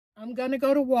I'm gonna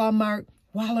go to Walmart.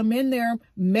 While I'm in there,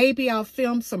 maybe I'll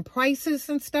film some prices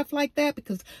and stuff like that,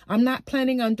 because I'm not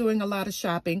planning on doing a lot of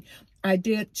shopping. I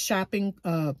did shopping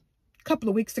a couple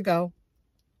of weeks ago.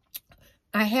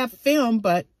 I have filmed,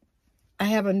 but I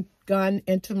haven't gone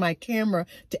into my camera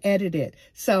to edit it.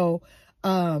 So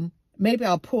maybe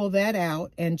I'll pull that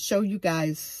out and show you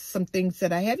guys some things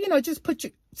that I have. You know, just put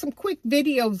some quick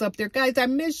videos up there. Guys, I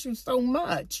miss you so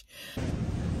much.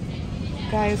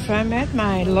 Guys, so I'm at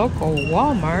my local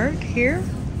Walmart here,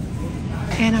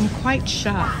 and I'm quite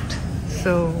shocked.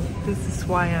 So this is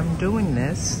why I'm doing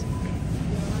this.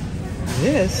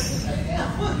 This,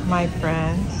 my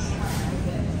friends,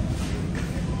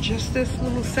 just this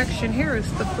little section here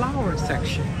is the flower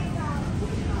section.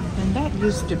 And that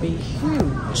used to be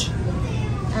huge.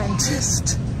 And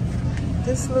just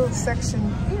this little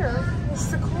section here is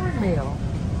the cornmeal.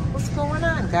 What's going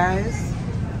on, guys?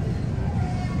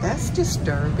 That's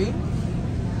disturbing.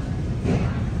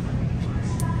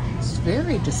 It's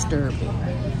very disturbing.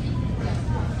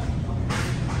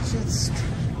 Just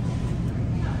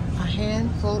a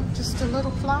handful, just a little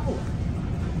flower.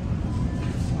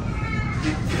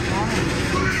 Wow.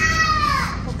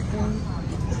 Okay,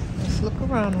 let's look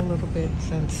around a little bit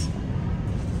since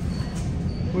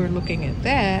we're looking at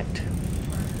that.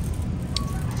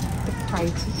 The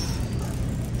prices.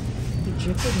 The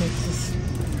Jiffy Mix is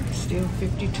still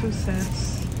 52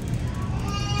 cents.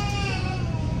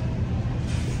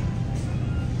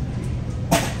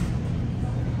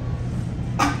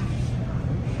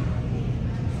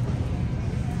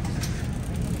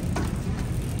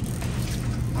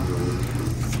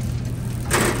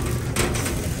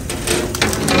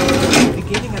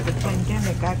 Beginning of the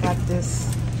pandemic, I got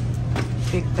this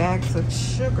big bags of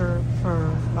sugar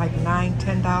for like $9,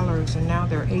 $10, and now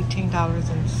they're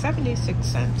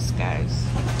 $18.76, guys.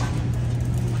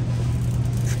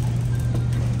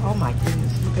 Oh my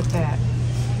goodness, look at that.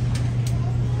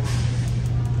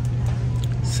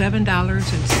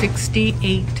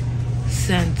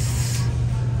 $7.68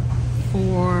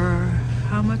 for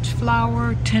how much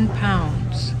flour? 10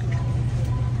 pounds.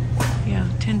 Yeah,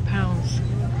 10 pounds.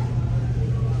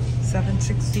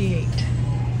 $7.68.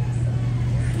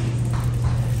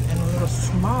 And a little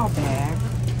small bag,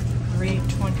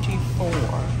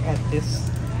 $3.24 at this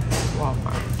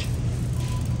Walmart.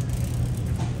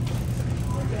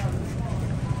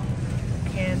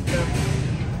 Cans of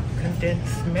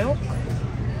condensed milk,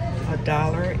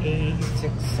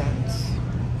 $1.86.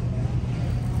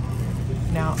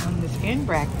 Now on this end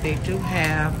rack, they do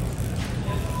have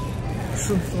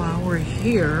some flour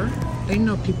here. They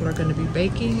know people are going to be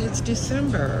baking. It's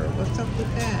December. What's up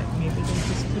with that? Maybe they're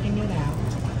just putting it out.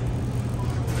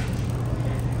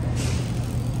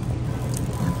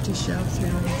 Empty shelves here.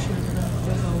 I'm sure they're going to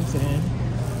fill those in.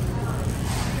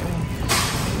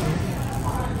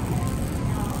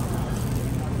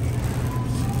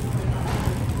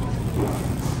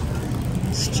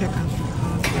 Let's check out the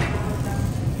coffee.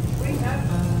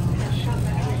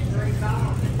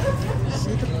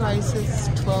 See the prices,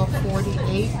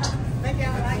 $12.48,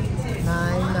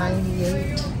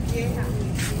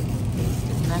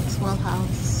 $9.98. Maxwell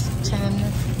House, 10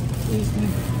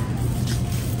 evening,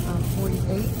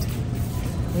 48,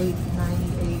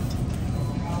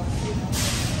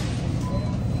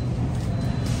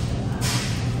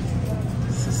 $8.98.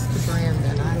 This is the brand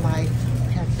that I like,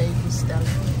 Cafe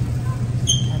Stella,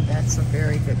 and that's a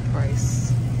very good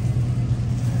price.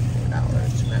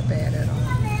 $4, not bad at all.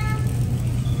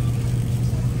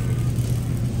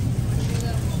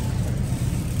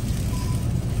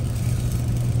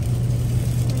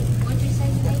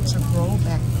 That's a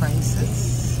rollback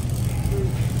prices.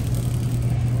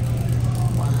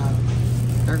 Wow,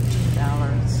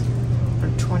 $13 for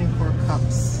 24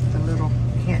 cups. The little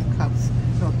can cups,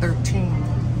 no, 13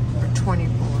 for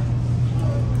 24.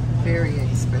 Very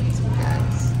expensive,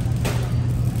 guys.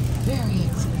 Very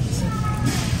expensive.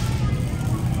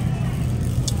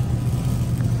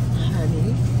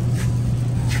 Honey,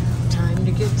 time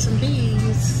to get some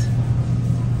bees.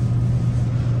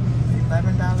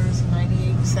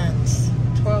 $11.98,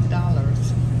 $12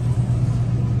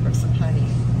 for some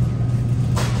honey.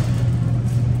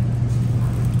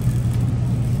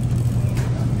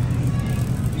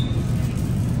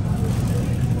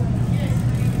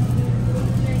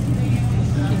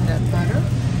 Peanut butter,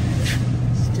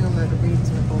 still at a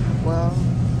reasonable, well,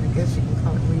 I guess you can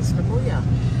call it reasonable, yeah.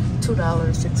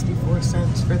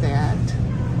 $2.64 for that.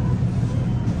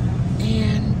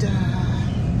 And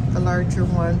the larger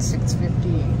one,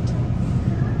 $6.58.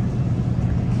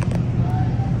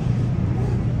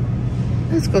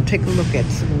 Let's go take a look at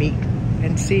some meat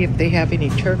and see if they have any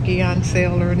turkey on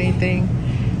sale or anything.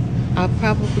 I'll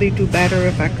probably do better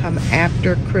if I come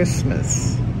after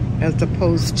Christmas as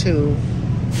opposed to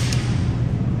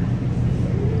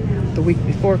the week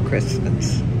before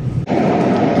Christmas.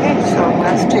 Okay, so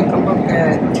let's take a look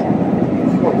at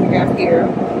what we have here.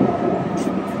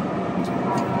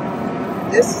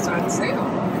 This is on sale,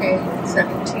 okay,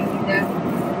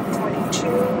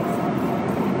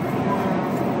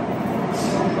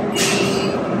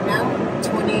 $17.22. Now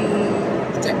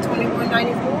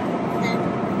 $21.94. Okay,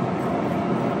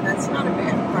 that's not a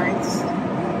bad price.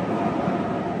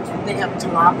 They have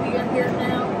tilapia here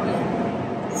now,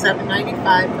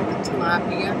 $7.95 for the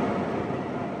tilapia.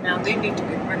 Now they need to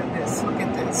get rid of this. Look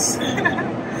at this.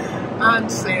 On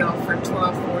sale for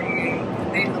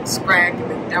 $12.48. They look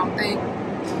scraggly, don't they?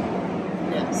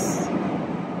 Yes.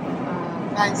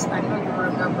 Guys, I know you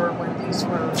remember when these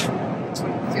were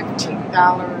between $15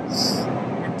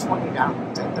 and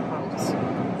 $20 at the most.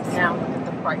 Now look at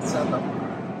the price of them.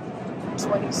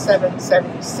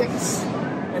 $27.76,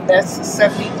 and that's the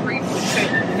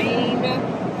 73% lean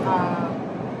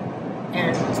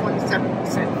and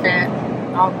 27% fat,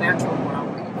 all natural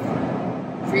ground beef.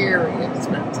 Very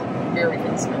expensive, very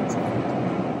expensive.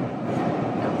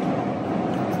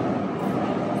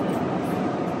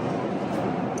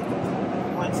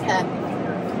 What's happening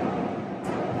here?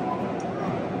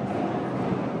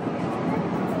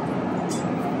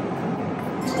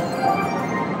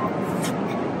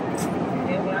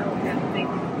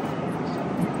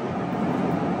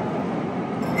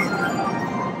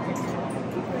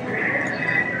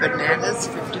 Bananas,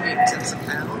 58 cents a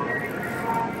pound.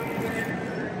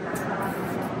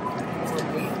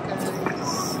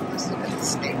 Let's look at the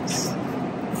steaks.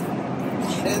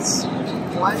 This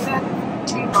one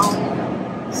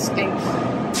T-bone steak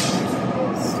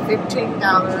is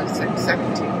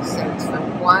 $15.17 for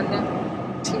one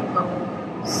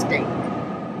T-bone steak.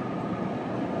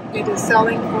 It is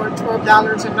selling for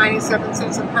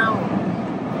 $12.97 a pound.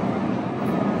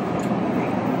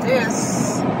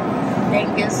 This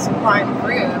Angus prime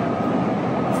rib,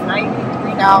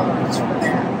 $93 for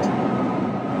that.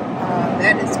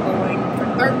 That is going for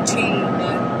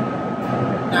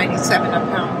 $13.97 a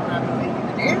pound, I believe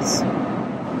it is.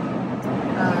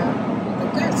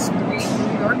 Look at this, 3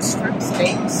 New York strip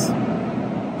steaks,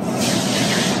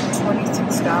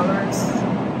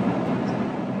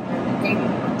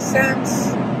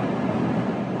 $26.81.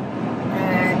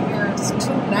 And here's 2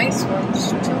 nice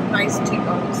ones, 2 nice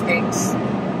T-bone steaks.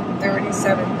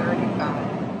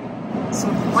 $37.35. So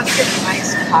if you want to get a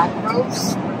nice pot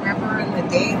roast, remember in the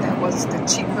day that was the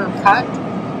cheaper cut,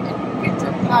 and you get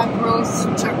your pot roast,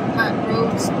 chuck pot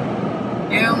roast.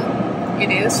 Now it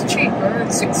is cheaper,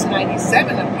 it's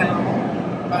 $6.97 a pound,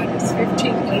 but it's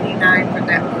 $15.89 for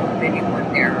that little bitty one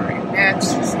there, and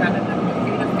that's just not enough to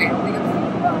feed a family of 4.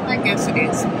 Well, I guess it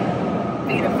is.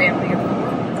 Feed a family of 4.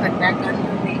 Cut back on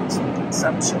your meat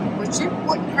consumption, which it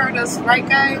wouldn't hurt us, right,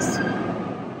 guys?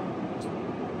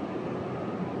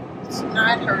 It's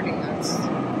not hurting us.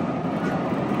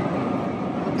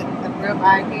 Look at the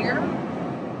ribeye here.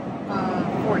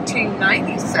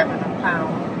 $14.97 a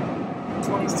pound.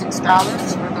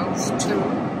 $26 for those 2.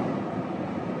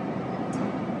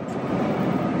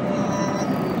 And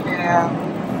we have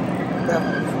the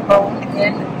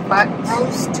bone-in butt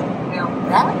roast. Now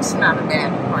that's not a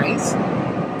bad price.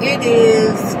 It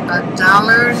is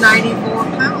 $1.94 a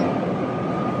pound.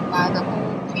 Buy the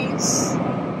whole piece.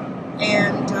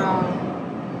 And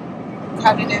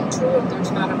cut it in 2 if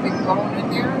there's not a big bone in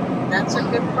there. That's a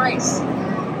good price.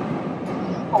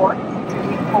 Pork, if you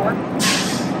eat pork.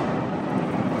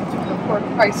 The pork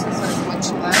prices are much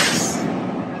less.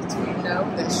 As we know,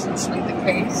 that's usually the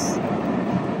case.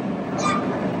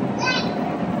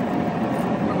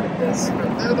 Look at this, a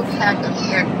little pack of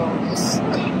neck bones.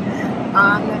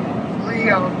 On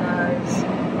Rio, guys.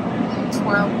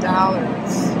 $12.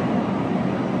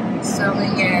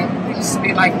 Selling at, it used to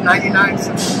be like 99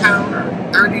 cents a pound or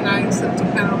 39 cents a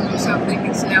pound or something.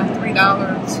 It's now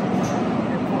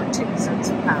 $3.14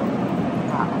 a pound.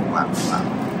 Wow, wow, wow.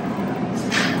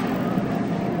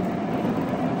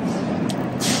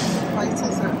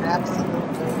 Prices are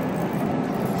absolutely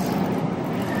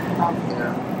out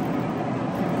there.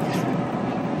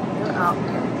 They're out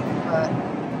there, but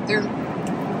you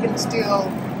can still,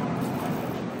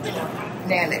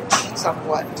 manage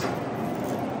somewhat.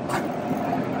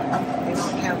 They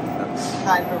don't have a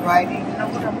high variety. You know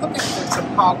what? I'm looking for some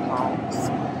hog maws.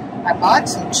 I bought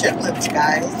some chitlins,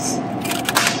 guys,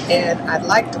 and I'd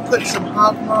like to put some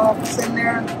hog maws in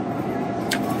there.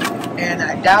 And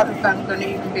I doubt if I'm going to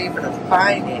even be able to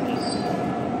find any.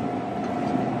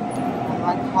 I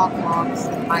like hog maws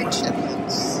in my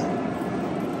chitlins.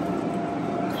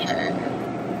 Okay.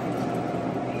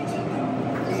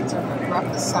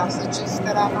 bought the sausages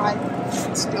that I like.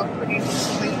 It's still pretty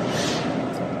loosely.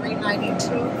 $3.92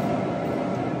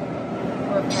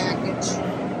 for a package.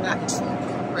 Not too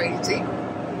crazy.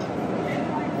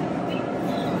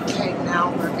 Okay,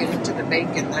 now we're getting to the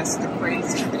bacon. That's the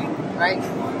crazy thing, right?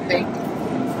 Bacon.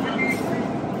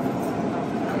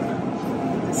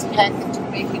 This package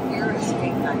of bacon here is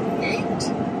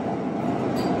 $8.98.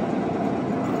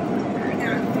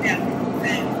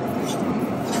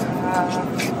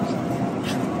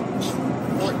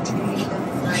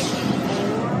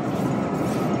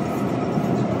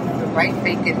 $14.94. The white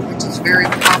bacon, which is very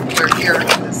popular here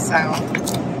in the South.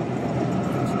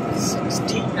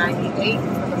 $16.98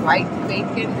 for the white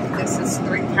bacon. This is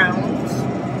 3 pounds.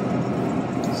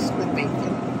 Good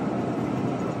bacon.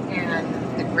 And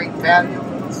the Great Value,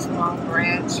 little small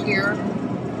branch here.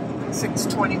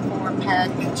 $6.24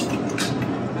 package.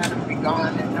 That'll be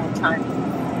gone in no time.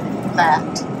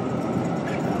 Fat.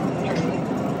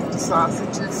 And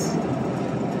sausages.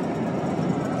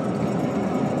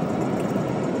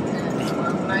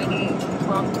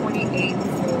 $12.28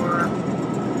 for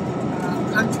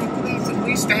country pleasing. We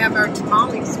used to have our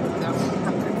tamales with them.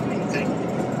 Country pleasing.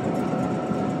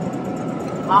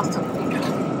 Awesome,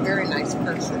 very nice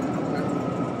person.